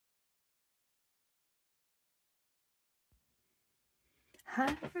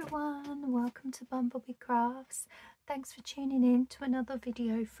Hi everyone, welcome to BumbleBeeCrafts. Thanks for tuning in to another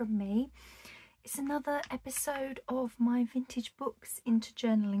video from me. It's another episode of my vintage books into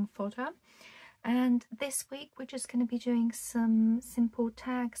journaling fodder, and this week we're just going to be doing some simple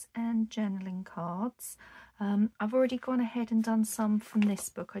tags and journaling cards. I've already gone ahead and done some from this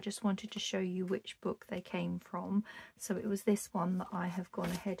book. I just wanted to show you which book they came from. So it was this one that I have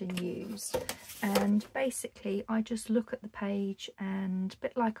gone ahead and used. And basically I just look at the page and, a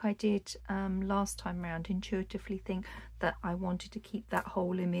bit like I did last time round, intuitively think that I wanted to keep that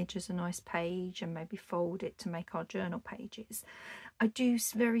whole image as a nice page and maybe fold it to make our journal pages. I do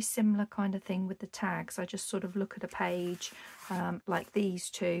very similar kind of thing with the tags. I just sort of look at a page like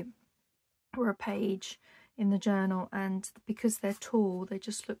these two or a page in the journal, and because they're tall they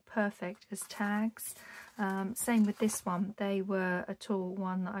just look perfect as tags. Same with this one, they were a tall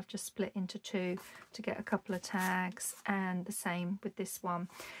one that I've just split into two to get a couple of tags, and the same with this one.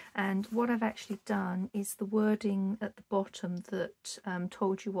 And what I've actually done is the wording at the bottom that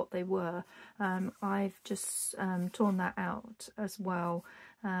told you what they were, I've just torn that out as well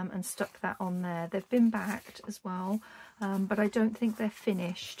and stuck that on there. They've been backed as well, but I don't think they're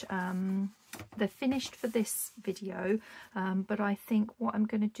finished. They're finished for this video, but I think what I'm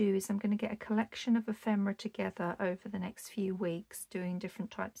going to do is I'm going to get a collection of ephemera together over the next few weeks, doing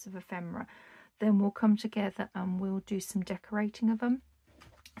different types of ephemera. Then we'll come together and we'll do some decorating of them.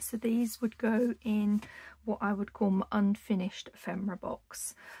 So these would go in what I would call my unfinished ephemera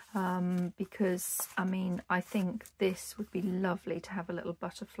box, because I mean I think this would be lovely to have a little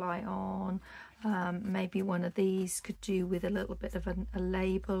butterfly on. Maybe one of these could do with a little bit of a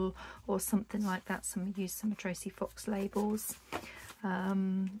label or something like that. Use some Tracy Fox labels.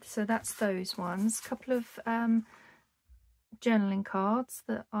 So that's those ones. A couple of journaling cards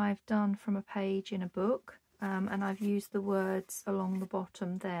that I've done from a page in a book. And I've used the words along the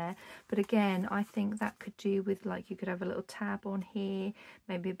bottom there, but again I think that could do with, like, you could have a little tab on here,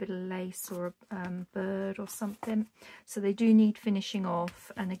 maybe a bit of lace or a bird or something. So they do need finishing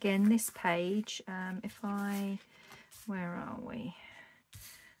off. And again, this page, where are we?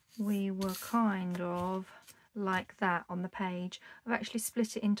 We were kind of like that on the page. I've actually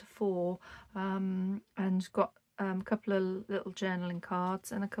split it into four and got a couple of little journaling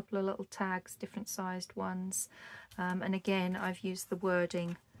cards and a couple of little tags, different sized ones, and again I've used the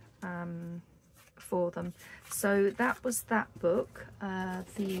wording for them. So that was that book,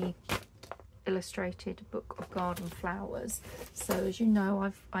 the illustrated book of garden flowers. So as you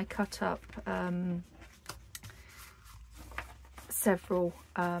know, I cut up several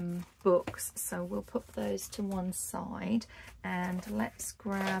books, so we'll put those to one side, and let's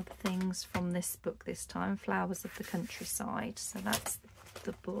grab things from this book this time, Flowers of the Countryside. So that's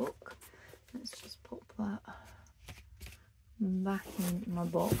the book. Let's just pop that back in my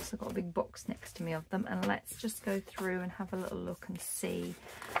box. I've got a big box next to me of them, and let's just go through and have a little look and see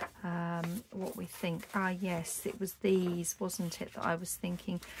what we think. Yes, it was these, wasn't it, that I was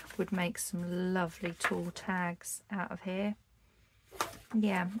thinking would make some lovely tall tags out of here.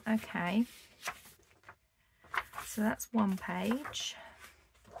 Yeah, okay, so that's one page.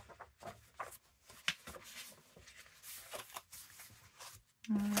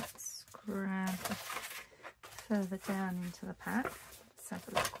 Let's grab further down into the pack. Let's have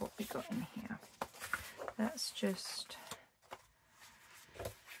a look what we got in here. Let's just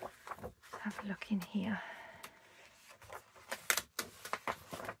have a look in here.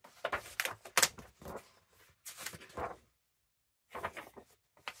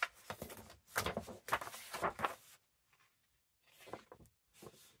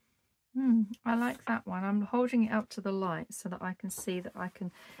 I like that one. I'm holding it up to the light so that I can see that I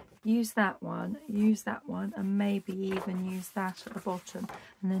can use that one, and maybe even use that at the bottom,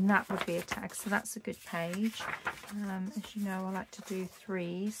 and then that would be a tag. So that's a good page. As you know, I like to do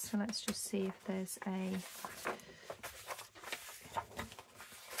threes, so let's just see if there's a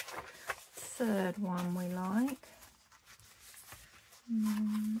third one we like.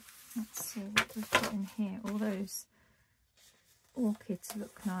 Let's see what we've got in here. All those orchids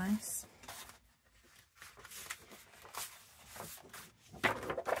look nice.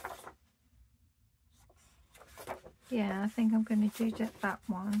 Yeah, I think I'm going to do that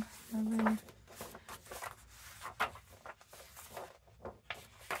one.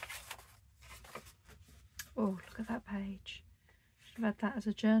 Oh, look at that page. Should have had that as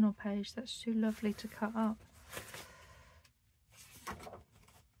a journal page. That's too lovely to cut up.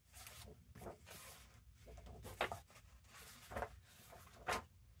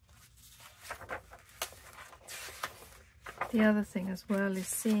 The other thing as well is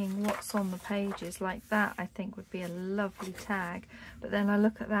seeing what's on the pages. Like that I think would be a lovely tag, but then I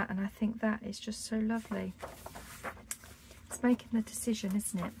look at that and I think that is just so lovely. It's making the decision,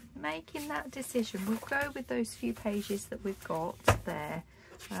 isn't it? Making that decision. We'll go with those few pages that we've got there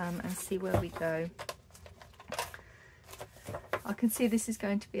and see where we go. I can see this is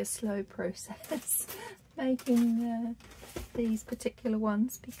going to be a slow process making these particular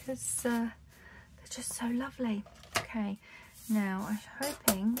ones because they're just so lovely. Okay, now I'm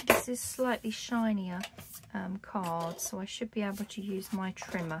hoping this is slightly shinier card, so I should be able to use my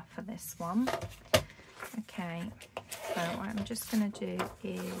trimmer for this one. Okay, so what I'm just going to do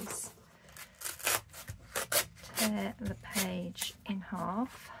is tear the page in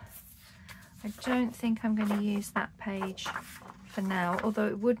half. I don't think I'm going to use that page for now, although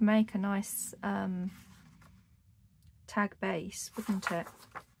it would make a nice tag base, wouldn't it?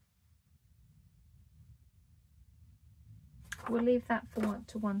 We'll leave that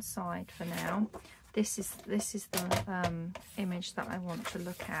to one side for now. This is the image that I want to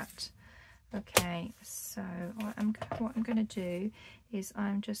look at. Okay, so what I'm going to do is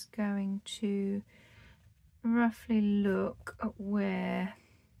I'm just going to roughly look at where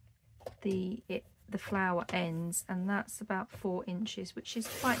the flower ends, and that's about 4 inches, which is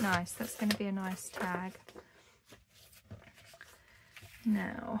quite nice. That's going to be a nice tag.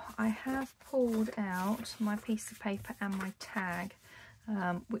 Now I have pulled out my piece of paper and my tag,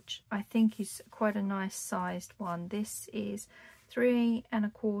 which I think is quite a nice sized one. This is 3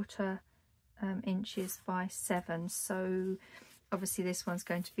 1/4 inches by 7, so obviously this one's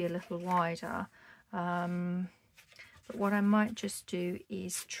going to be a little wider, but what I might just do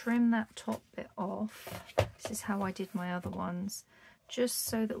is trim that top bit off. This is how I did my other ones, just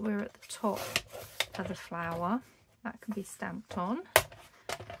so that we're at the top of the flower. That can be stamped on,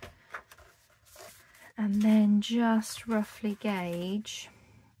 and then just roughly gauge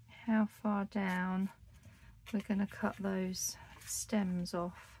how far down we're going to cut those stems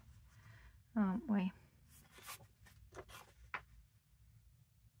off, aren't we?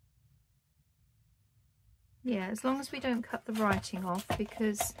 Yeah, as long as we don't cut the writing off,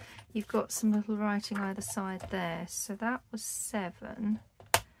 because you've got some little writing either side there. So that was 7,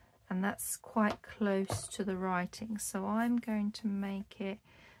 and that's quite close to the writing, so I'm going to make it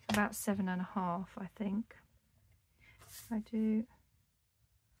about 7 1/2, I think. If I do,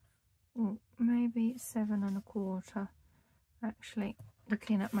 oh, maybe 7 1/4, actually,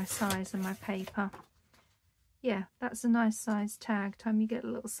 looking at my size and my paper. Yeah, that's a nice size tag. Time you get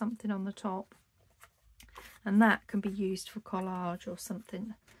a little something on the top, and that can be used for collage or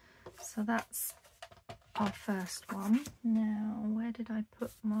something. So that's our first one. Now, where did I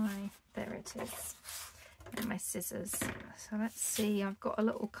put my, there it is, and my scissors. So let's see, I've got a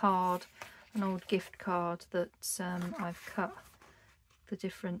little card, an old gift card that I've cut the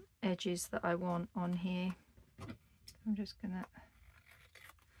different edges that I want on here. I'm just gonna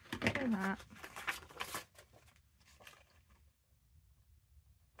do that.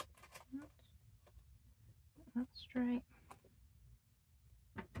 That straight,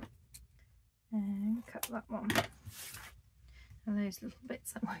 and cut that one, and those little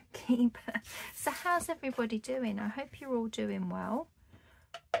bits I won't keep. So how's everybody doing? I hope you're all doing well.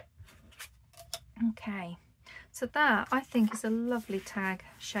 Okay, so that I think is a lovely tag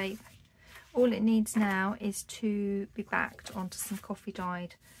shape. All it needs now is to be backed onto some coffee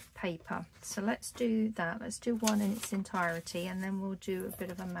dyed paper. So let's do that. Let's do one in its entirety, and then we'll do a bit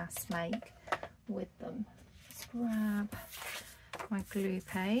of a mass make with them. Grab my glue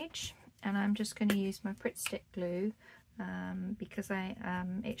page, and I'm just going to use my Pritt Stick glue because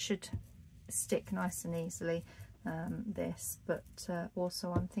it should stick nice and easily, this, but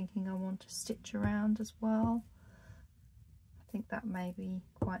also I'm thinking I want to stitch around as well. I think that may be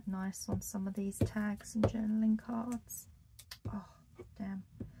quite nice on some of these tags and journaling cards. Oh damn,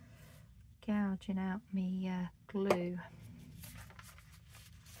 gouging out me glue.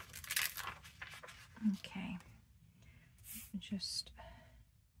 Okay, just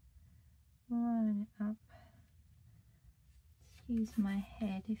line it up. Use my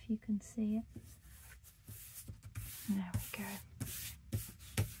head if you can see it. There we go.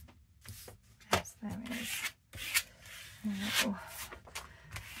 Yes, there it is. Now,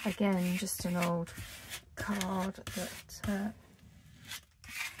 again, just an old card that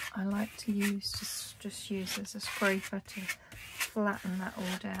I like to use, just use as a scraper to flatten that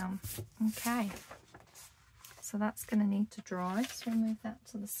all down. Okay. So that's going to need to dry, so we'll move that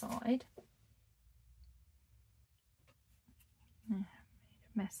to the side. Made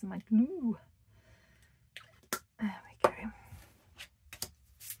a mess of my glue. There we go.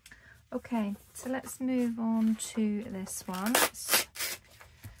 Okay, so let's move on to this one.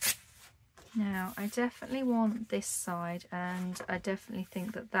 Now, I definitely want this side, and I definitely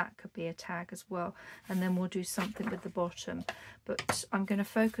think that that could be a tag as well, and then we'll do something with the bottom. But I'm going to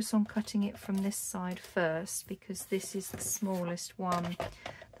focus on cutting it from this side first, because this is the smallest one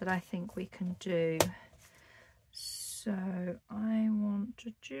that I think we can do. So I want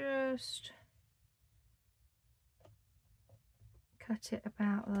to just cut it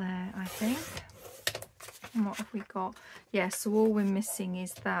about there, I think. And what have we got? Yeah, so all we're missing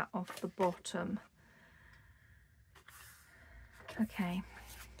is that off the bottom. Okay,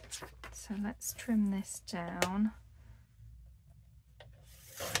 so let's trim this down.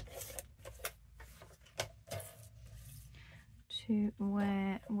 To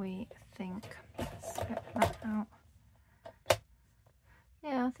where we think. Let's get that out.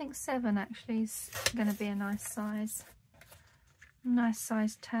 Yeah, I think 7 actually is going to be a nice size. Nice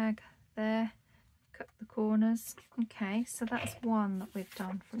size tag there. Cut the corners. Okay, so that's one that we've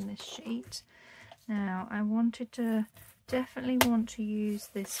done from this sheet. Now I definitely want to use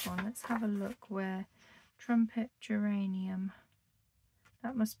this one. Let's have a look where trumpet geranium.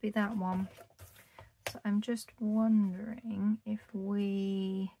 That must be that one. So I'm just wondering if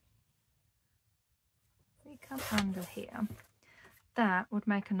we come under here. That would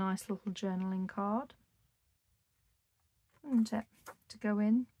make a nice little journaling card, wouldn't it, to go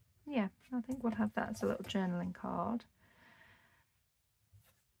in? Yeah, I think we'll have that as a little journaling card.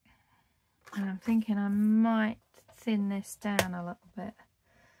 And I'm thinking I might thin this down a little bit.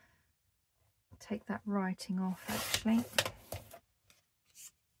 Take that writing off actually.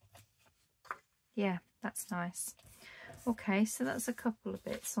 Yeah, that's nice. Okay, so that's a couple of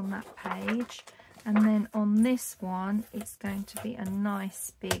bits on that page. And then on this one, it's going to be a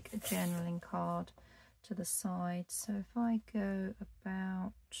nice big journaling card to the side. So if I go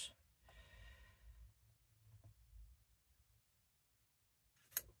about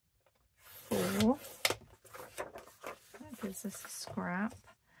 4, that gives us a scrap.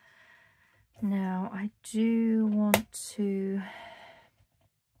 Now I do want to,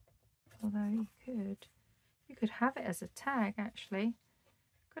 although you could have it as a tag actually,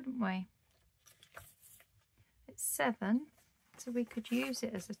 couldn't we? It's 7, so we could use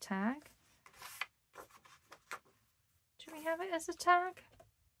it as a tag. Do we have it as a tag?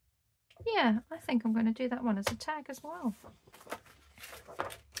 Yeah, I think I'm going to do that one as a tag as well.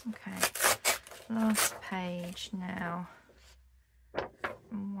 Okay, last page now. I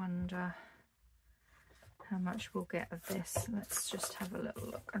wonder how much we'll get of this. Let's just have a little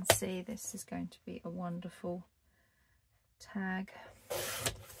look and see. This is going to be a wonderful tag.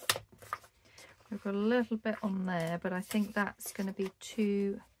 We've got a little bit on there, but I think that's going to be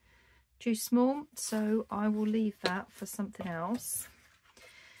too small, so I will leave that for something else.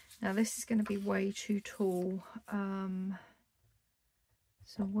 Now this is going to be way too tall.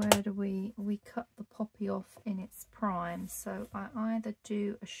 So where do we cut the poppy off in its prime? So I either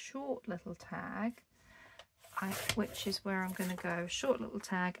do a short little tag, which is where I'm going to go, short little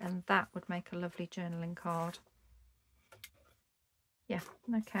tag, and that would make a lovely journaling card. Yeah,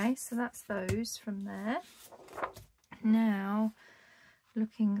 okay, so that's those from there. Now,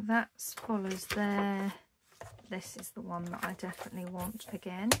 looking, that follows there. This is the one that I definitely want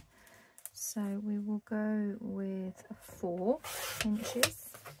again. So we will go with 4 inches.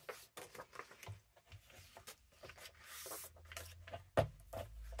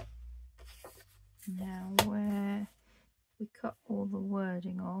 Now, where we cut all the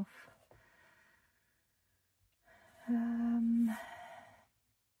wording off,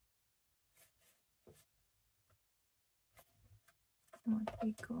 what have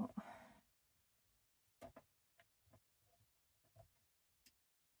we got?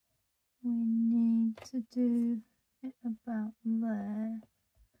 We need to do it about there.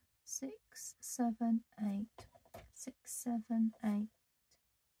 6, 7, 8. 6, 7, 8.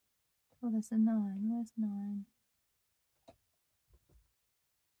 Oh, there's a 9. Where's 9?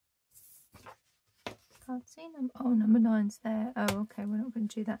 Can't see number. Oh, number 9's there. Oh, okay, we're not going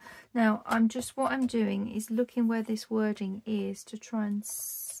to do that. Now, what I'm doing is looking where this wording is to try and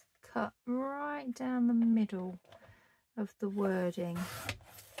cut right down the middle of the wording.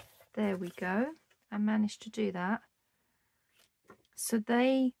 There we go. I managed to do that. So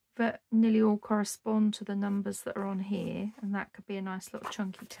they nearly all correspond to the numbers that are on here, and that could be a nice little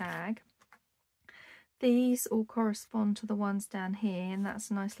chunky tag. These all correspond to the ones down here, and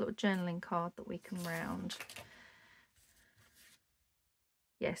that's a nice little journaling card that we can round.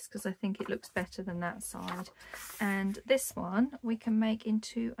 Yes, because I think it looks better than that side. And this one we can make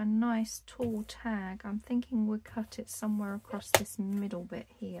into a nice tall tag. I'm thinking we'll cut it somewhere across this middle bit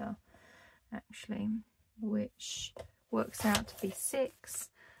here. actually, which works out to be 6,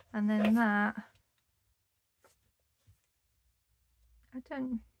 and then that I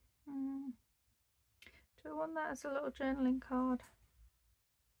don't do I want that as a little journaling card?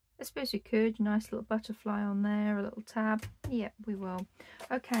 I suppose we could. Nice little butterfly on there, a little tab. Yep, we will.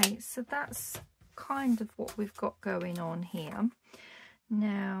 Okay, so that's kind of what we've got going on here.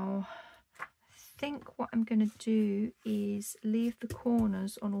 Now, I think what I'm going to do is leave the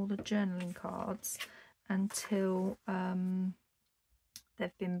corners on all the journaling cards until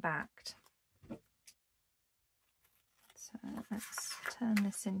they've been backed. So let's turn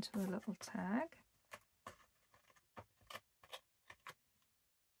this into a little tag.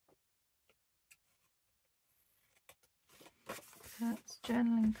 That's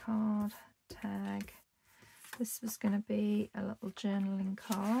journaling card, tag. This was going to be a little journaling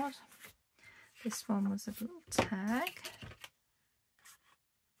card. This one was a little tag.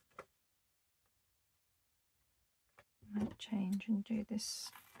 Might change and do this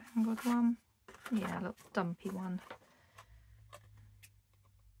angled one. Yeah, a little dumpy one.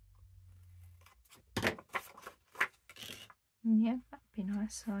 Yeah, that'd be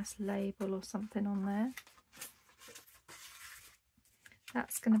nice. A nice label or something on there.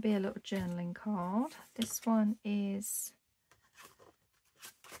 That's going to be a little journaling card. This one is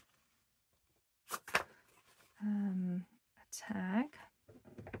a tag.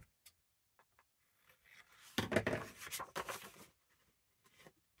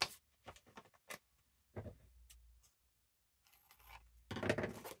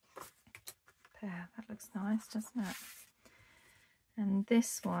 There, that looks nice, doesn't it? And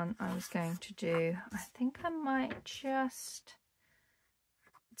this one I was going to do, I think I might just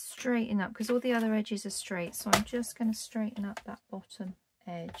straighten up, because all the other edges are straight, so I'm just going to straighten up that bottom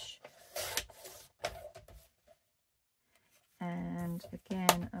edge. And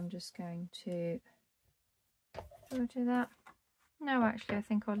again, I'm just going to do that. No, actually, I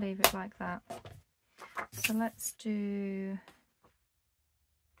think I'll leave it like that. So let's do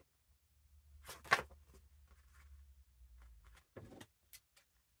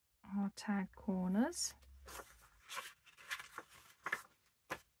our tag corners.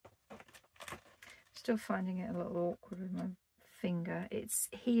 Still finding it a little awkward with my finger. It's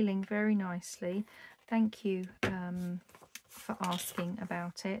healing very nicely. Thank you for asking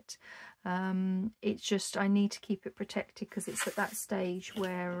about it. It's just I need to keep it protected because it's at that stage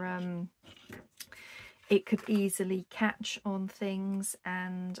where it could easily catch on things,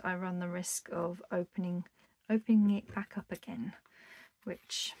 and I run the risk of opening it back up again,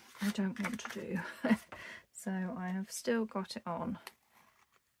 which I don't want to do. So I have still got it on.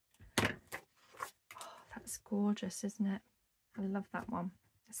 That's gorgeous, isn't it? I love that one.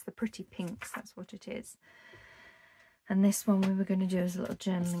 It's the pretty pinks, that's what it is. And this one we were going to do as a little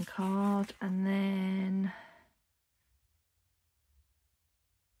journaling card, and then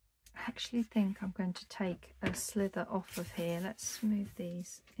I actually think I'm going to take a slither off of here. Let's move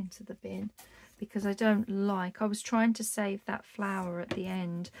these into the bin, because I don't like, I was trying to save that flower at the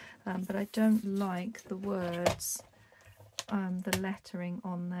end, but I don't like the words, the lettering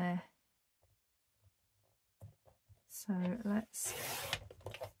on there. So let's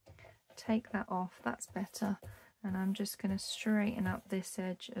take that off, that's better. And I'm just going to straighten up this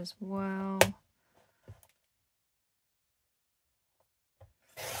edge as well.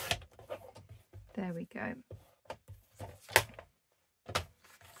 There we go.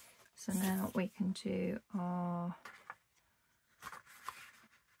 So now we can do our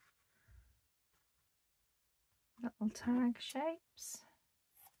little tag shapes.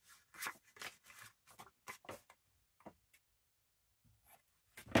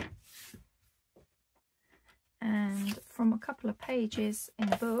 And from a couple of pages in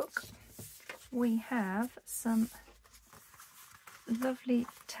the book, we have some lovely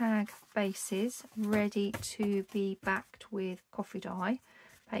tag bases ready to be backed with coffee dye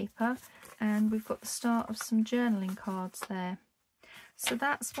paper, and we've got the start of some journaling cards there. So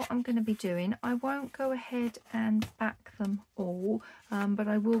that's what I'm going to be doing. I won't go ahead and back them all, but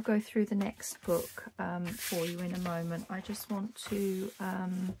I will go through the next book for you in a moment. I just want to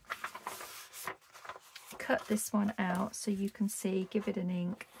cut this one out so you can see, give it an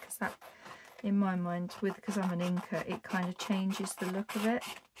ink, because that, in my mind, because I'm an inker, it kind of changes the look of it.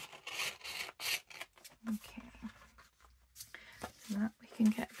 Okay, so that we can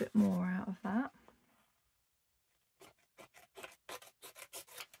get a bit more out of that.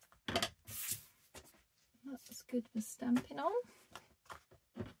 That's good for stamping on.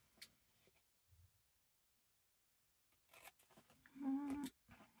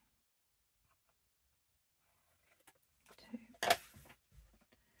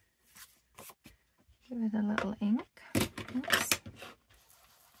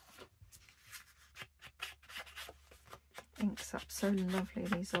 inks up so lovely,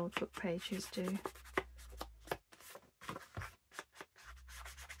 these old book pages do.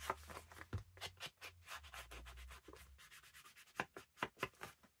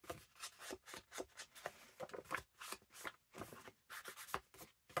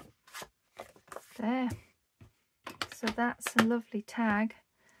 There. So that's a lovely tag.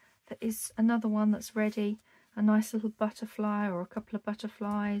 There is another one that's ready. A nice little butterfly or a couple of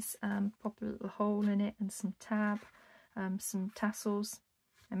butterflies. Pop a little hole in it and some tab, some tassels.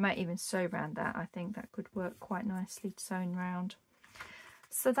 I might even sew around that. I think that could work quite nicely sewn round.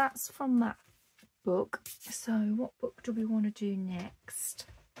 So that's from that book. So what book do we want to do next?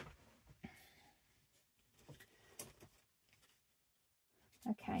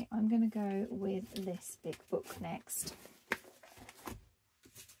 Okay, I'm going to go with this big book next.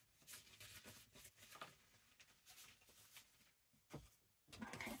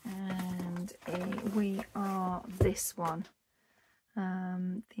 And we are this one,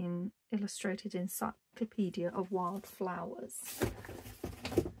 the Illustrated Encyclopedia of Wildflowers.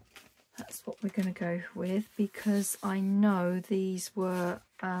 That's what we're going to go with, because I know these were,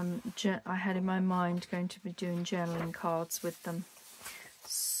 I had in my mind going to be doing journaling cards with them.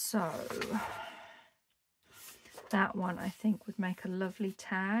 So that one I think would make a lovely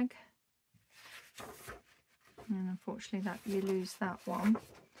tag. And unfortunately that you lose that one.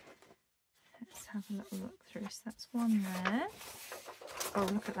 Let's have a little look through. So that's one there. Oh,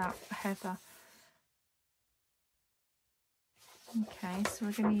 look at that heather. Okay, so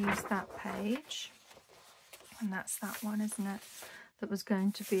we're going to use that page. And that's that one, isn't it? That was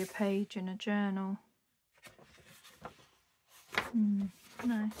going to be a page in a journal.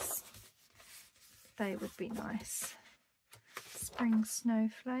 Nice. They would be nice. Spring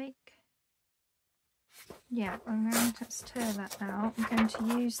snowflake. Yeah, I'm going to tear that out. I'm going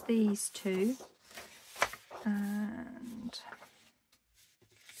to use these two. And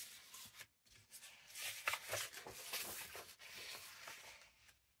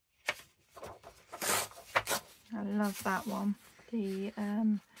I love that one. The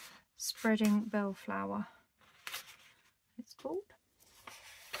Spreading Bellflower, it's called.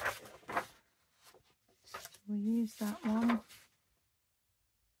 We'll use that one.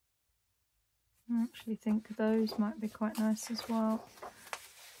 I actually think those might be quite nice as well.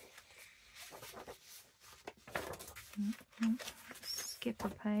 Skip a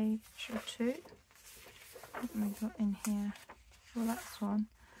page or two. What have we got in here? Well, that's one.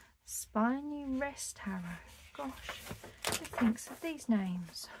 Spiny Rest Harrow. Gosh, who thinks of these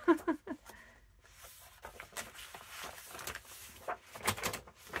names?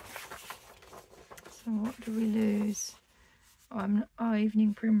 So what do we lose? Oh,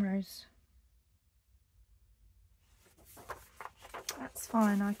 Evening Primrose. That's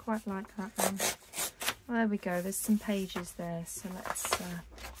fine, I quite like that one. Well, there we go, there's some pages there, so let's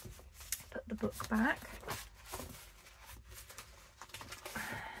put the book back.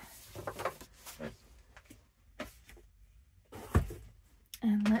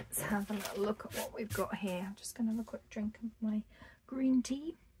 And let's have a little look at what we've got here. I'm just going to have a quick drink of my green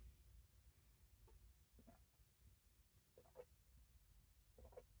tea.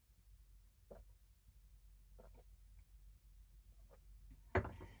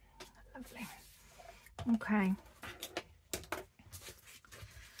 Lovely. Okay.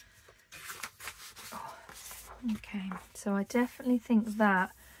 Oh, okay, so I definitely think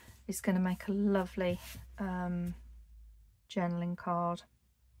that is going to make a lovely journaling card.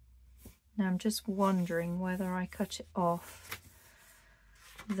 Now I'm just wondering whether I cut it off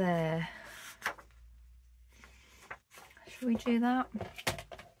there. Should we do that?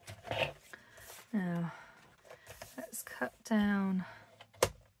 Now let's cut down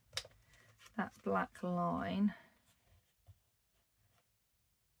that black line.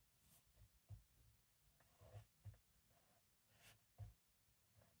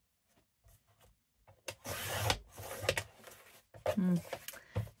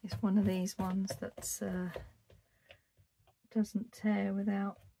 It's one of these ones that doesn't tear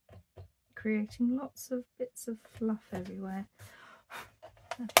without creating lots of bits of fluff everywhere.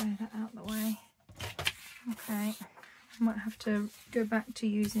 I'll throw that out the way. Okay, I might have to go back to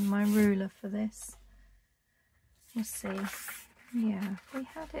using my ruler for this. We'll see. Yeah, if we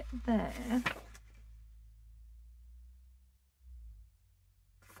had it there.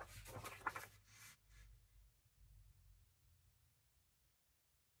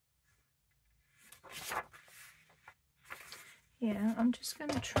 Yeah, I'm just going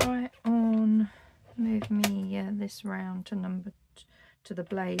to try it on, move me this round to the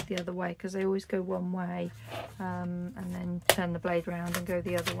blade the other way, because they always go one way and then turn the blade round and go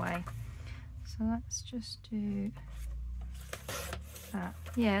the other way. So let's just do that.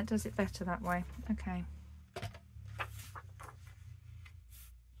 Yeah, it does it better that way. Okay.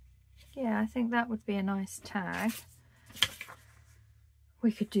 Yeah, I think that would be a nice tag.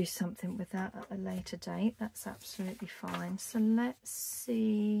 We could do something with that at a later date. That's absolutely fine. So let's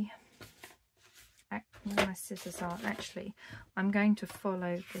see where my scissors are. Actually, I'm going to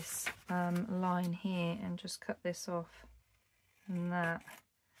follow this line here and just cut this off and that.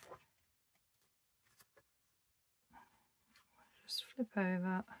 Just flip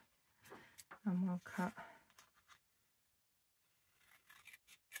over and we'll cut.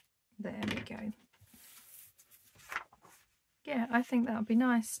 There we go. Yeah, I think that would be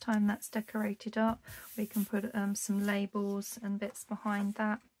nice. Time that's decorated up, we can put some labels and bits behind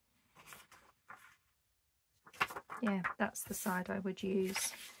that. Yeah, that's the side I would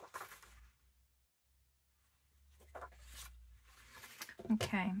use.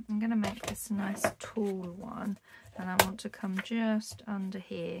 Okay, I'm going to make this a nice tall one, and I want to come just under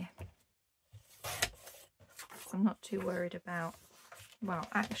here. So I'm not too worried about, well,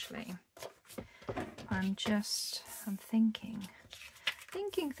 actually, I'm thinking. Do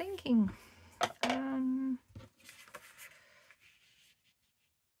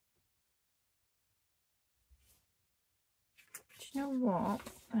you know what?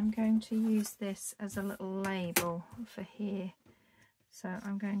 I'm going to use this as a little label for here. So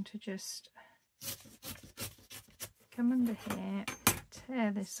I'm going to just come under here,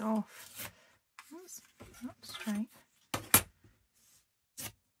 tear this off. Oops, not straight.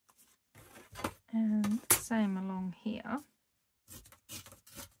 And same along here.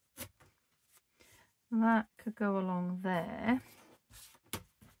 That could go along there.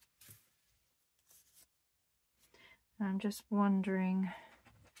 I'm just wondering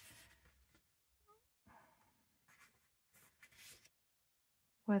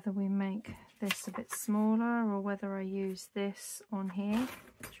whether we make this a bit smaller or whether I use this on here.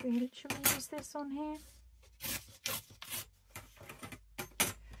 Should we use this on here?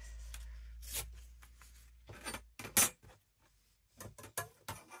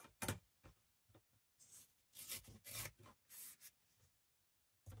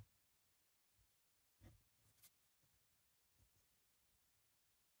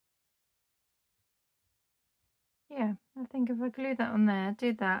 Yeah, I think if I glue that on there,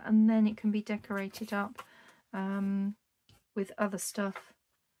 do that, and then it can be decorated up with other stuff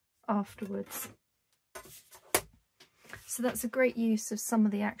afterwards. So that's a great use of some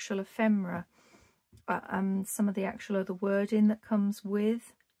of the actual ephemera, some of the actual other wording that comes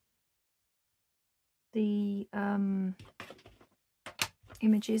with the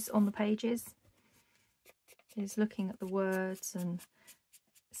images on the pages, is looking at the words and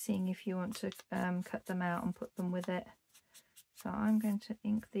seeing if you want to cut them out and put them with it. So I'm going to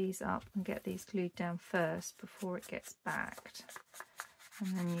ink these up and get these glued down first before it gets backed,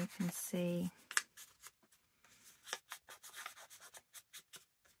 and then you can see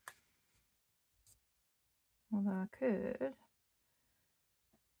although I could,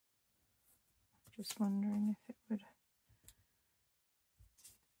 just wondering if it would.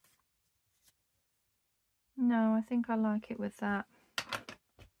 No, I think I like it with that.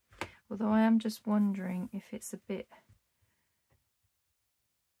 Although I am just wondering if it's a bit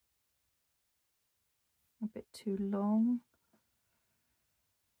too long.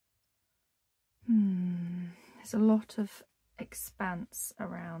 There's a lot of expanse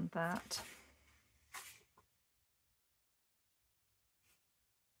around that.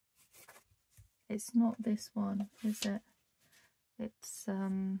 It's not this one, is it? It's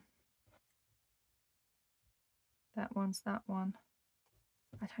that one's that one.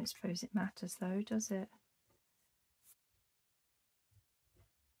 I don't suppose it matters though, does it?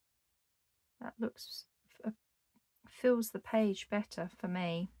 That looks fills the page better for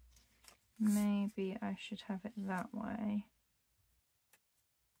me. Maybe I should have it that way.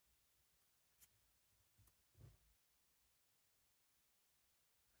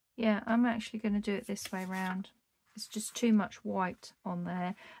 Yeah, I'm actually going to do it this way round. It's just too much white on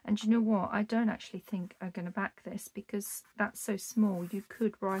there. And you know what? I don't actually think I'm going to back this because that's so small. You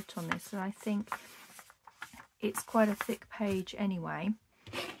could write on this, and I think it's quite a thick page anyway.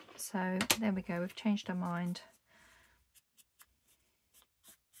 So there we go. We've changed our mind.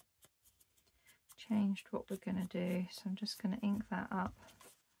 Changed what we're going to do. So I'm just going to ink that up.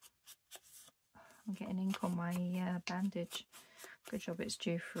 I'm getting ink on my bandage. Good job it's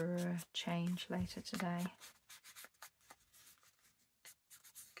due for a change later today.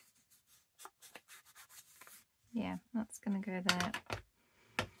 Yeah, that's going to go there.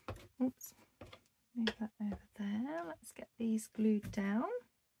 Oops, move that over there. Let's get these glued down.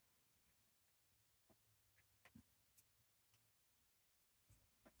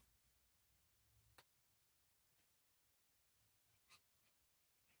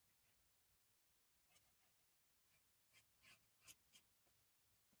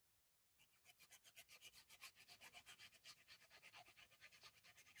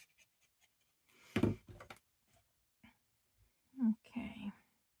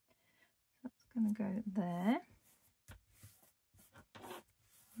 can go there.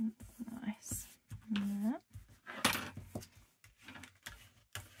 Nice. And that.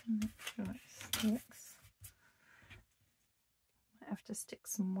 Make sure it sticks. Might have to stick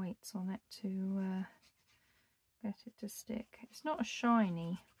some weights on it to get it to stick. It's not a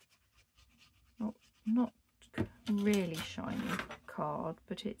shiny, not really shiny card,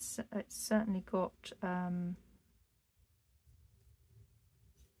 but it's certainly got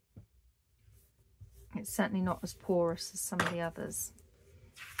it's certainly not as porous as some of the others.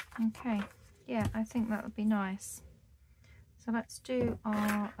 Okay, yeah, I think that would be nice. So let's do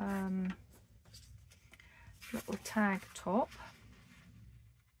our little tag top.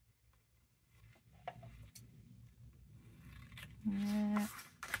 Yeah,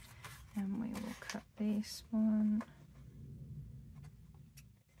 and we will cut this one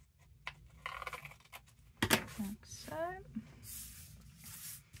like so,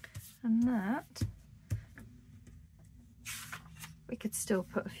 and that we could still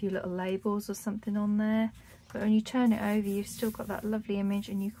put a few little labels or something on there, but when you turn it over you've still got that lovely image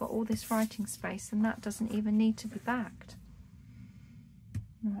and you've got all this writing space, and that doesn't even need to be backed.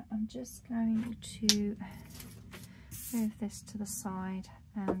 Right, I'm just going to move this to the side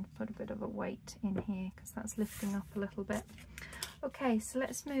and put a bit of a weight in here because that's lifting up a little bit. Okay, so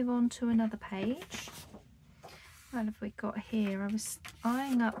let's move on to another page. What have we got here? I was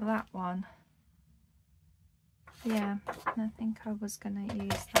eyeing up that one. Yeah, I think I was going to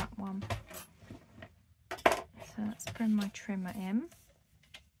use that one. So let's bring my trimmer in.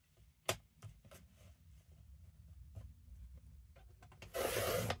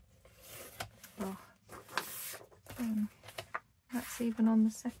 Oh. That's even on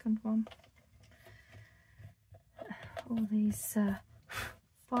the second one. All these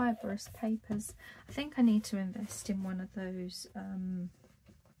fibrous papers. I think I need to invest in one of those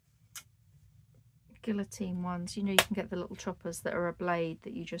guillotine ones. You know, you can get the little choppers that are a blade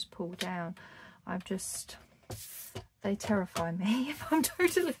that you just pull down. They terrify me, if I'm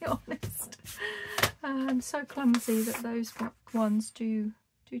totally honest. I'm so clumsy that those ones do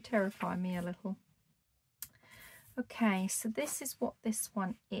terrify me a little. Okay, so this is what this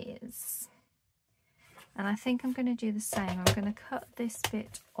one is. And I think I'm going to do the same. I'm going to cut this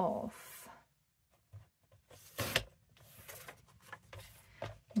bit off.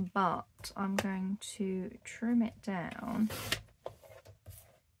 But I'm going to trim it down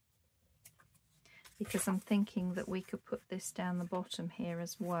because I'm thinking that we could put this down the bottom here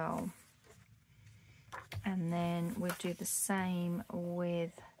as well. And then we'll do the same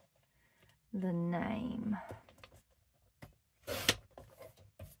with the name.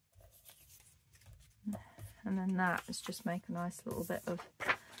 And then that is just make a nice little bit of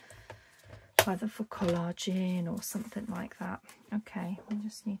either for collaging or something like that. Okay, we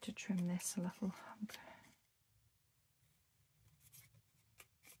just need to trim this a little. Okay.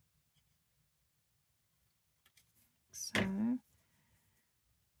 So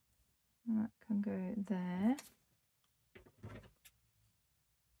that can go there.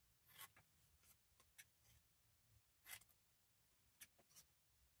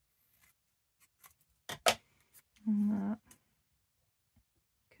 And that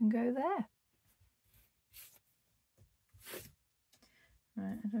can go there.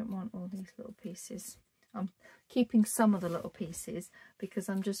 Right, I don't want all these little pieces. I'm keeping some of the little pieces because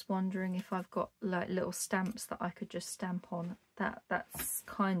I'm just wondering if I've got like little stamps that I could just stamp on. That's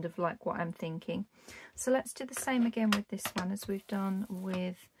kind of like what I'm thinking. So let's do the same again with this one as we've done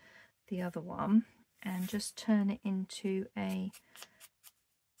with the other one, and just turn it into a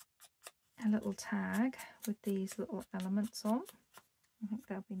little tag with these little elements on. I think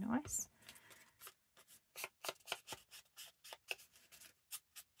that'll be nice.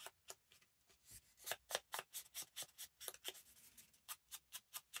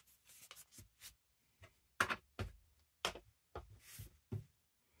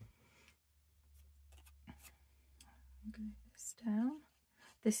 Glue this down.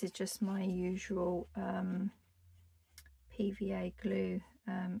 This is just my usual PVA glue,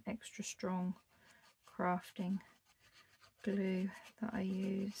 extra strong crafting glue that I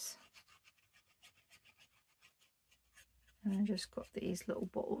use. And I just got these little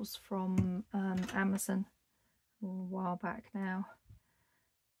bottles from Amazon a while back now.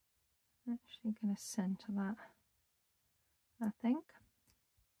 I'm actually going to centre that, I think.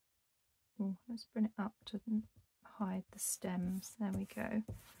 Oh, let's bring it up to hide the stems. There we go.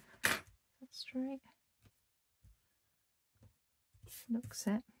 That's straight. Looks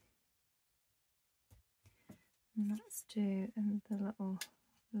it. And let's do the little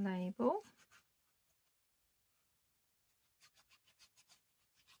label.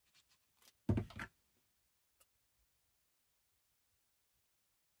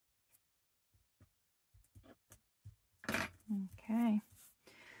 Okay,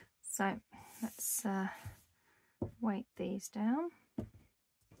 so let's weight these down.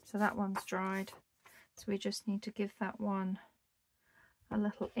 So that one's dried, so we just need to give that one a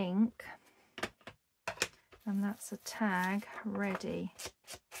little ink, and that's a tag ready.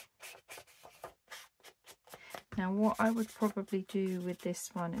 Now what I would probably do with this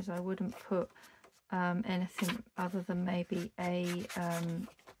one is I wouldn't put anything other than maybe a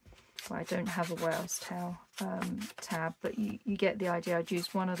well, I don't have a whale's tail tab, but you get the idea. I'd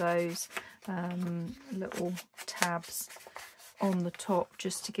use one of those little tabs on the top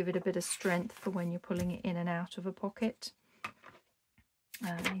just to give it a bit of strength for when you're pulling it in and out of a pocket.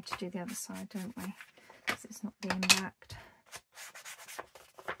 We need to do the other side, don't we? Because it's not being backed.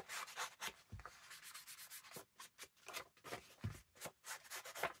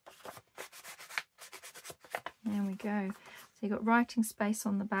 There we go. So you've got writing space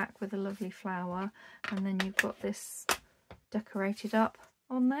on the back with a lovely flower, and then you've got this decorated up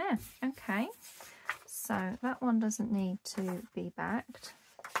on there. Okay, so that one doesn't need to be backed,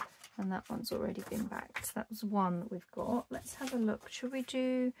 and that one's already been backed. So that was one that we've got. Let's have a look. Should we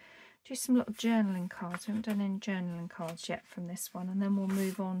do some little journaling cards? We haven't done any journaling cards yet from this one, and then we'll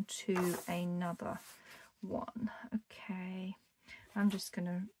move on to another one. Okay, I'm just going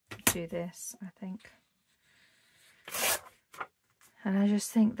to do this, I think. And I just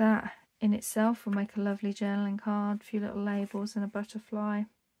think that in itself will make a lovely journaling card, a few little labels and a butterfly.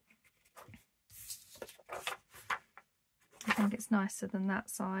 I think it's nicer than that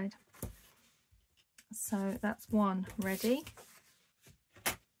side. So that's one ready.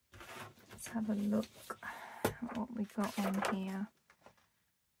 Let's have a look at what we got on here.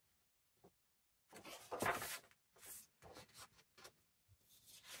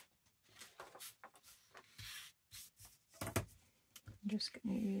 I'm just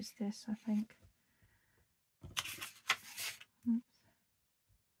going to use this, I think. Oops.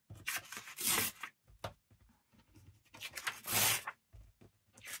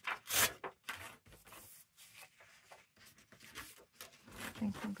 I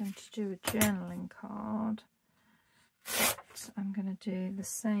think I'm going to do a journaling card, but I'm going to do the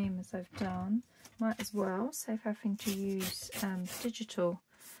same as I've done. Might as well save having to use digital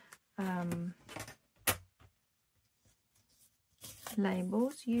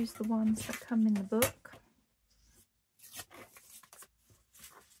labels. Use the ones that come in the book.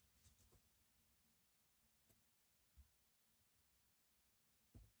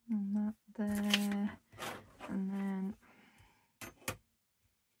 And that there, and then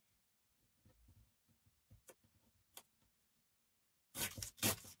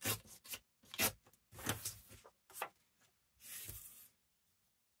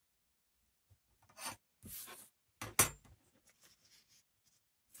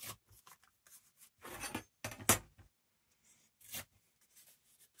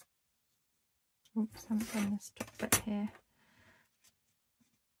oops, I haven't done this top bit here.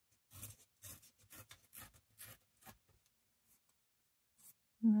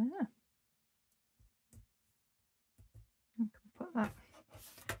 There. I can put that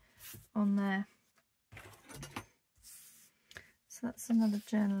on there. So that's another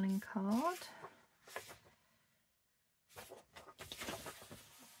journaling card.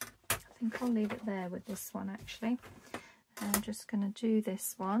 I think I'll leave it there with this one actually. I'm just going to do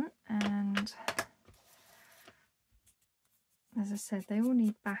this one, and as I said, they all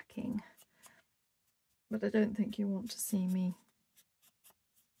need backing, but I don't think you want to see me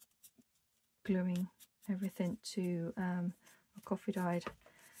gluing everything to a coffee dyed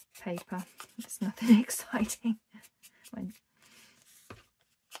paper. It's nothing exciting.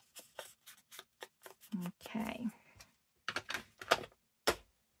 Okay,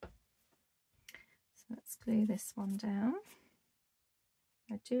 so let's glue this one down.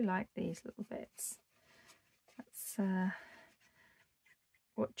 I do like these little bits. That's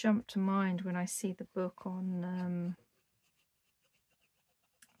what jumped to mind when I see the book on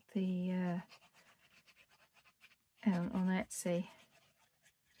on Etsy.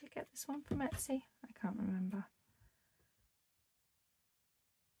 Did you get this one from Etsy? I can't remember.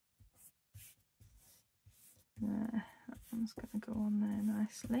 There, that one's going to go on there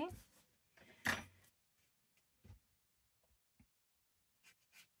nicely.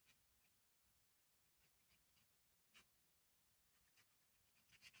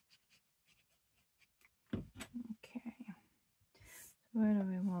 Okay, so where do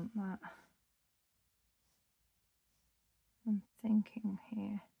we want that? I'm thinking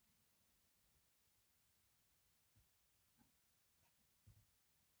here.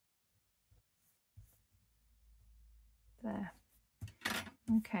 There.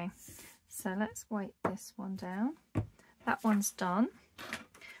 Okay, so let's weight this one down. that one's done.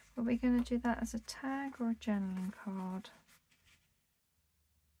 Are we going to do that as a tag or a journaling card?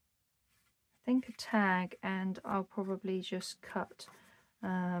 I think a tag, and I'll probably just cut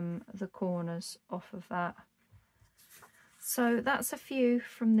the corners off of that. So that's a few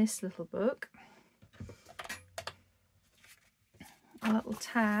from this little book. A little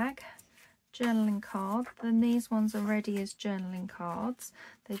tag, journaling card. Then these ones are ready as journaling cards.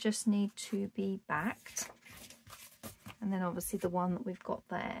 They just need to be backed. And then obviously the one that we've got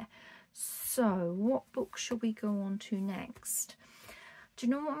there. So what book shall we go on to next? Do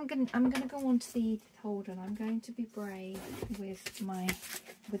you know what I'm gonna go on to the Edith Holden. I'm going to be brave with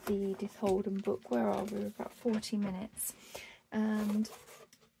the Edith Holden book. Where are we? We're about 40 minutes. And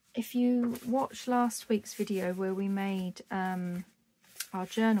if you watched last week's video where we made our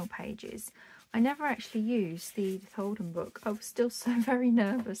journal pages, I never actually used the Edith Holden book. I was still so very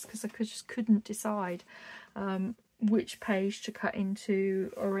nervous because I just couldn't decide which page to cut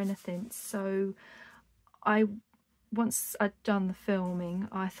into or anything. So once I'd done the filming,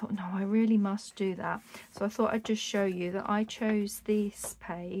 I thought, no, I really must do that. So I thought I'd just show you that I chose this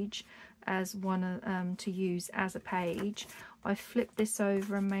page as one to use as a page. I flipped this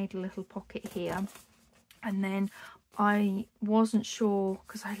over and made a little pocket here, and then I wasn't sure,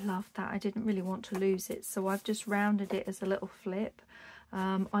 because I loved that, I didn't really want to lose it, so I've just rounded it as a little flip.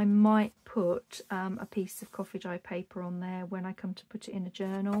 I might put a piece of coffee dye paper on there when I come to put it in a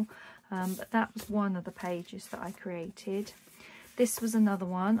journal, but that was one of the pages that I created. This was another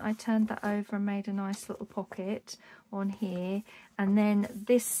one. I turned that over and made a nice little pocket on here, and then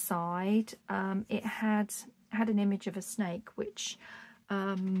this side it had an image of a snake, which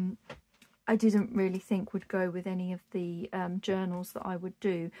I didn't really think would go with any of the journals that I would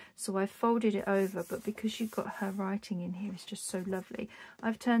do, so I folded it over. But because you've got her writing in here, it's just so lovely,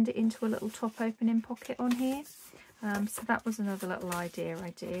 I've turned it into a little top opening pocket on here. So that was another little idea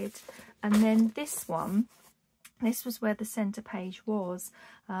I did. And then this one, this was where the centre page was,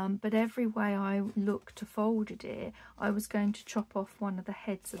 but every way I looked to folded it, I was going to chop off one of the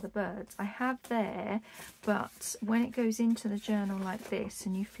heads of the birds. I have there, but when it goes into the journal like this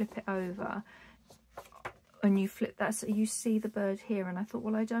and you flip it over and you flip that, so you see the bird here, and I thought,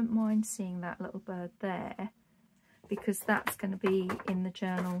 well, I don't mind seeing that little bird there because that's going to be in the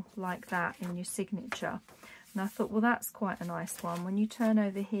journal like that in your signature. And I thought, well, that's quite a nice one. When you turn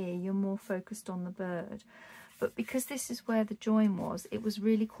over here, you're more focused on the bird. But because this is where the join was, it was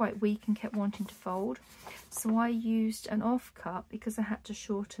really quite weak and kept wanting to fold. So I used an offcut because I had to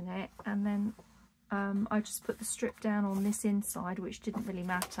shorten it. And then I just put the strip down on this inside, which didn't really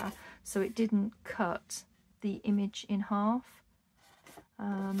matter. So it didn't cut the image in half.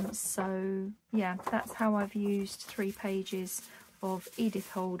 So yeah, that's how I've used 3 pages of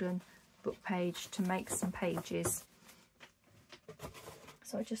Edith Holden book page to make some pages.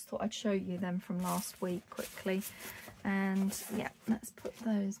 So I just thought I'd show you them from last week quickly. And yeah, let's put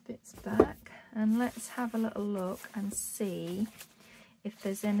those bits back and let's have a little look and see if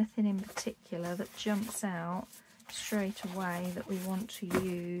there's anything in particular that jumps out straight away that we want to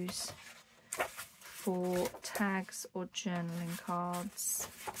use for tags or journaling cards.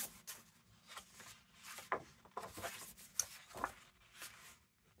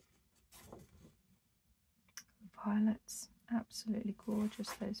 Violets. Absolutely gorgeous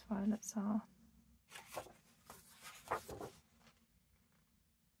those violets are.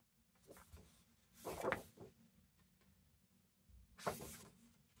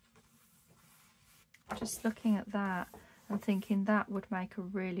 Just looking at that and thinking that would make a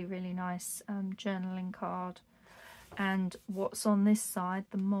really, really nice journaling card. And what's on this side,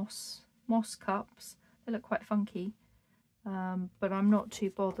 the moss cups, they look quite funky. But I'm not too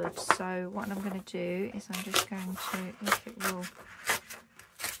bothered, so what I'm going to do is I'm just going to, if it will,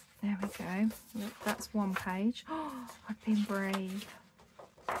 there we go, look, that's one page. Oh, I've been brave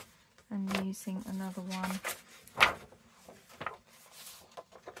and using another one.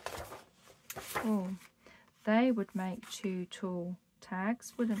 Oh, they would make 2 tall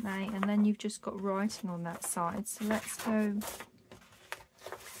tags, wouldn't they? And then you've just got writing on that side, so let's go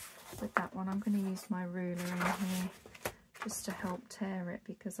with that one. I'm going to use my ruler in here just to help tear it,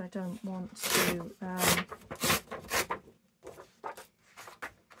 because I don't want to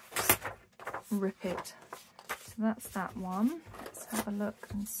rip it. So that's that one. Let's have a look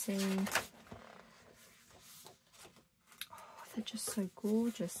and see. Oh, they're just so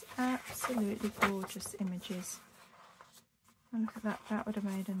gorgeous, absolutely gorgeous images. And look at that, that would have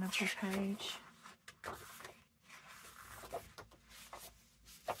made a lovely page.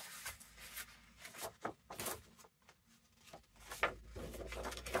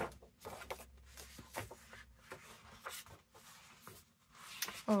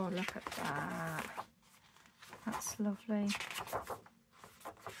 Oh, look at that. That's lovely.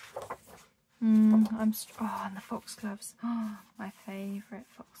 And the foxgloves. Oh, my favourite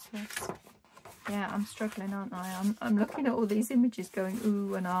foxgloves. Yeah, I'm struggling, aren't I? I'm looking at all these images going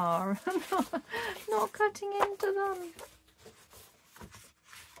ooh and ah, not cutting into them.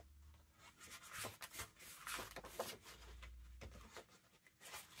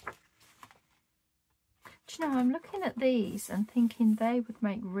 Do you know, I'm looking at these and thinking they would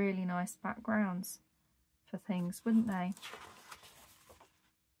make really nice backgrounds for things, wouldn't they?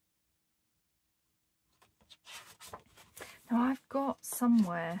 Now I've got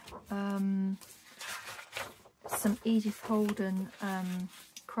somewhere some Edith Holden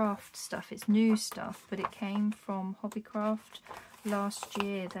craft stuff. It's new stuff, but it came from Hobbycraft. Last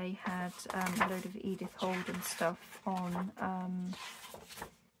year they had a load of Edith Holden stuff on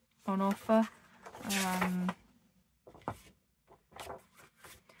offer.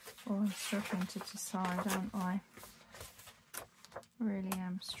 I'm struggling to decide, aren't I? Really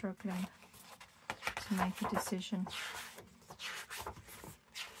am struggling to make a decision.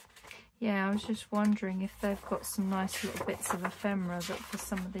 Yeah, I was just wondering if they've got some nice little bits of ephemera that for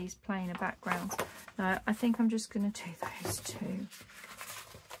some of these plainer backgrounds. No, I think I'm just going to do those two.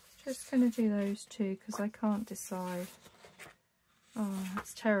 Just going to do those two because I can't decide. Oh,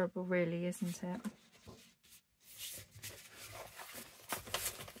 that's terrible really, isn't it?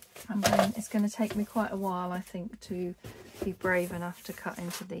 It's going to take me quite a while, I think, to be brave enough to cut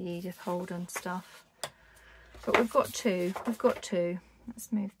into the Edith Holden stuff. But we've got two. We've got two.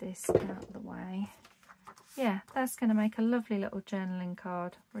 Let's move this out of the way. Yeah, that's going to make a lovely little journaling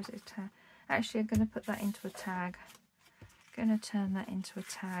card. Or is it a tag? Actually, I'm going to put that into a tag. I'm going to turn that into a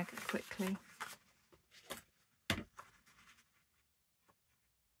tag quickly.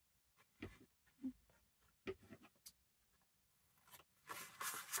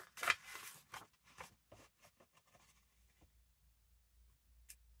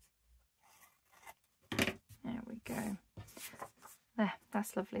 There we go. There,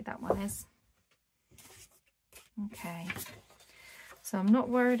 that's lovely, that one is. Okay, so I'm not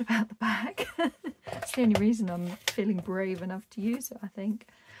worried about the back. It's the only reason I'm feeling brave enough to use it, I think.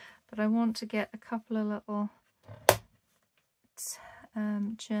 But I want to get a couple of little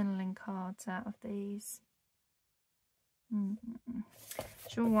journaling cards out of these.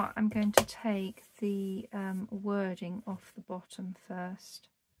 Sure what, I'm going to take the wording off the bottom first.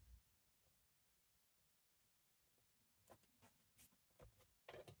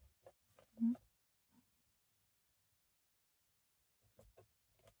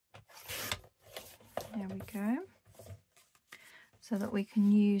 There we go. So that we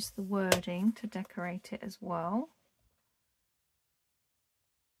can use the wording to decorate it as well.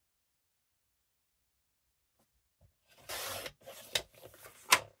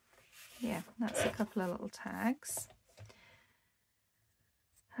 Yeah, that's a couple of little tags.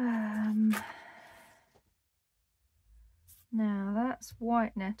 Now that's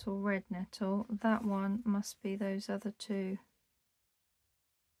white nettle, red nettle. That one must be those other two.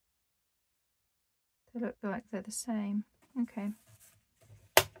 They look like they're the same. Okay.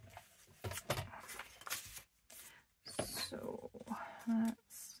 So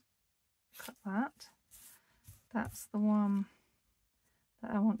let's cut that. That's the one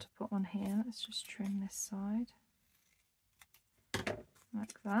that I want to put on here. Let's just trim this side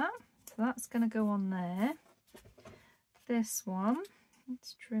like that. So that's going to go on there. This one,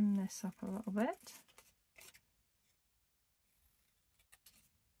 let's trim this up a little bit.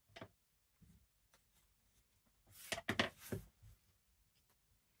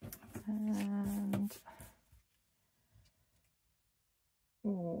 And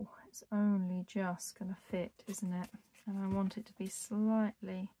oh, it's only just going to fit, isn't it? And I want it to be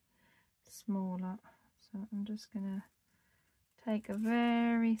slightly smaller, so I'm just going to take a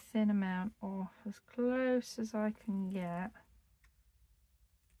very thin amount off, as close as I can get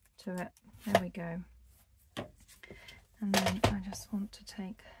to it. There we go. And then I just want to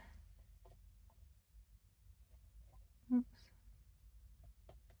take, oops,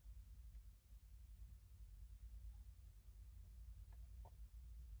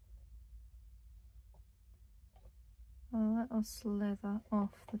 a little slither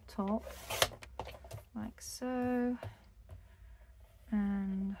off the top, like so,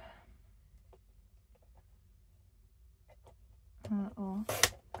 and a little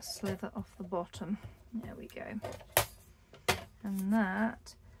slither off the bottom. There we go. And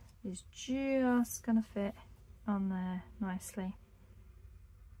that is just going to fit on there nicely.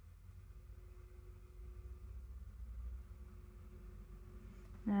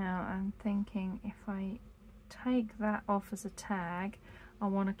 Now I'm thinking if I take that off as a tag, I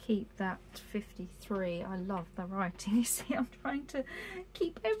want to keep that 53. I love the writing. You see, I'm trying to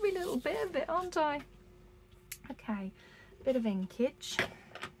keep every little bit of it, aren't I? Okay, bit of inkage.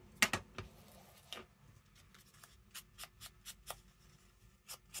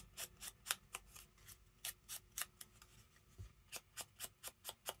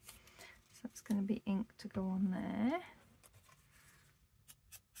 So it's going to be ink to go on there.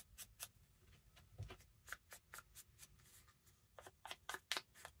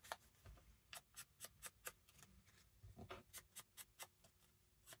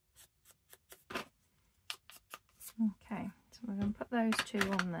 Okay, so we're going to put those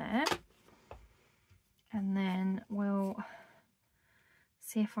two on there, and then we'll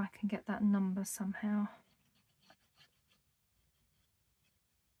see if I can get that number somehow.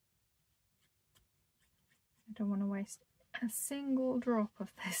 I don't want to waste a single drop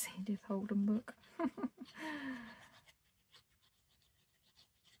of this Edith Holden book.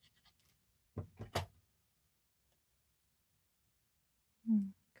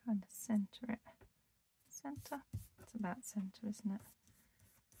 Kind of centre it. Centre? It's about centre, isn't it?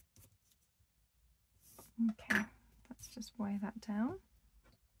 Okay, let's just weigh that down.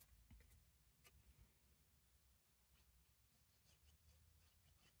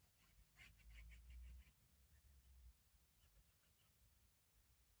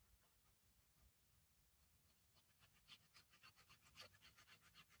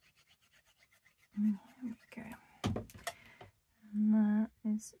 Here we go. And that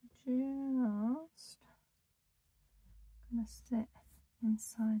is just going to sit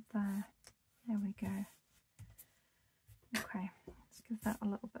inside there. There we go. Okay, let's give that a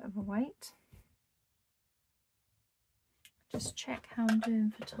little bit of a weight. Just check how I'm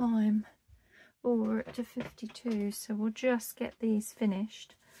doing for time. Oh, we're up to 52, so we'll just get these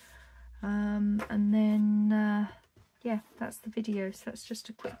finished. And then, yeah, that's the video. So that's just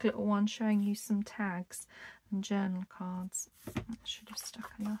a quick little one showing you some tags and journal cards. That should have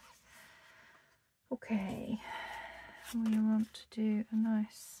stuck enough. Okay, we want to do a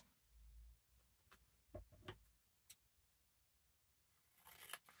nice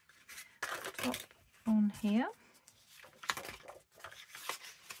top on here.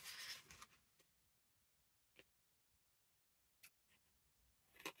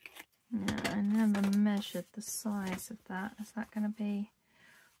 No, I never measured the size of that. Is that going to be...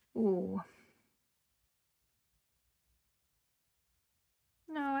 Ooh.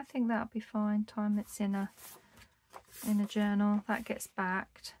 No, I think that'll be fine. Time it's in a journal. That gets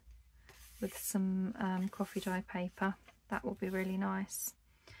backed with some coffee dye paper. That will be really nice.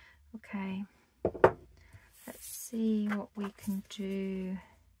 Okay. Let's see what we can do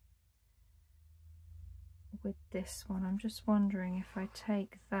with this one. I'm just wondering if I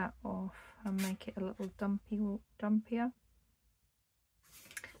take that off and make it a little dumpier.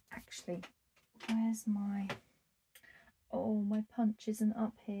 Actually, where's my... Oh, my punch isn't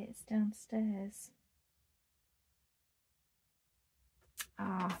up here, it's downstairs.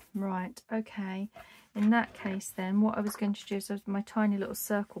 Ah, right, okay. In that case then, what I was going to do is with my tiny little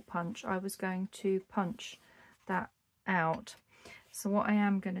circle punch, I was going to punch that out. So what I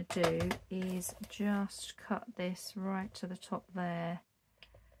am going to do is just cut this right to the top there,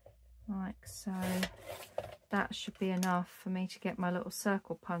 like so. That should be enough for me to get my little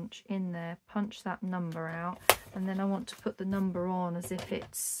circle punch in there, punch that number out, and then I want to put the number on as if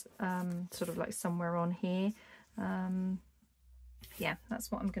it's sort of like somewhere on here. Yeah,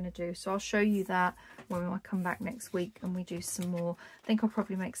 that's what I'm going to do. So I'll show you that when I come back next week and we do some more. I think I'll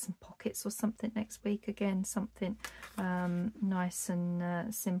probably make some pockets or something next week. Again, something nice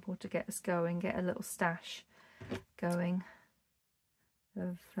and simple to get us going, get a little stash going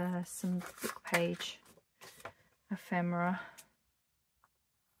of some book page ephemera.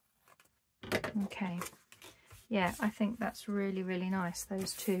 Okay, yeah, I think that's really, really nice,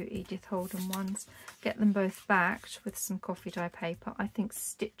 those two Edith Holden ones. Get them both backed with some coffee dye paper. I think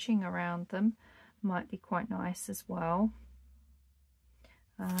stitching around them might be quite nice as well.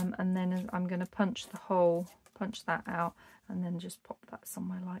 And then I'm going to punch that out, and then just pop that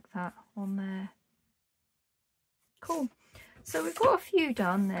somewhere like that on there. Cool. So we've got a few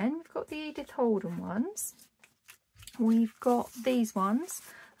done then. We've got the Edith Holden ones. We've got these ones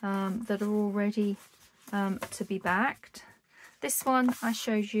that are all ready to be backed. This one I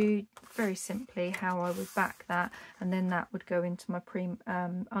showed you very simply how I would back that, and then that would go into my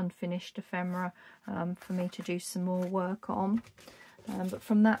unfinished ephemera for me to do some more work on. But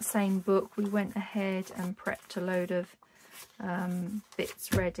from that same book we went ahead and prepped a load of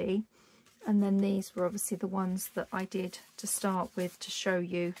bits ready, and then these were obviously the ones that I did to start with to show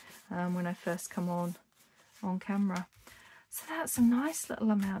you when I first come on camera. So that's a nice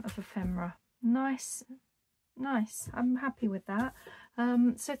little amount of ephemera. Nice. I'm happy with that.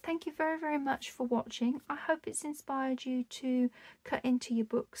 So thank you very, very much for watching. I hope it's inspired you to cut into your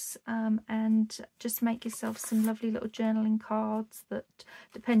books and just make yourself some lovely little journaling cards that,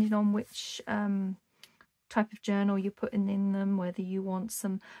 depending on which type of journal you're putting in them, whether you want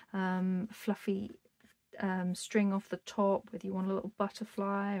some fluffy string off the top, whether you want a little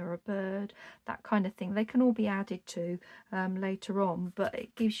butterfly or a bird, that kind of thing, they can all be added to later on, but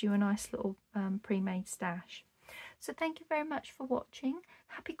it gives you a nice little pre-made stash. So thank you very much for watching.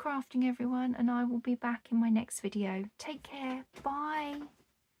 Happy crafting, everyone, and I will be back in my next video. Take care. Bye.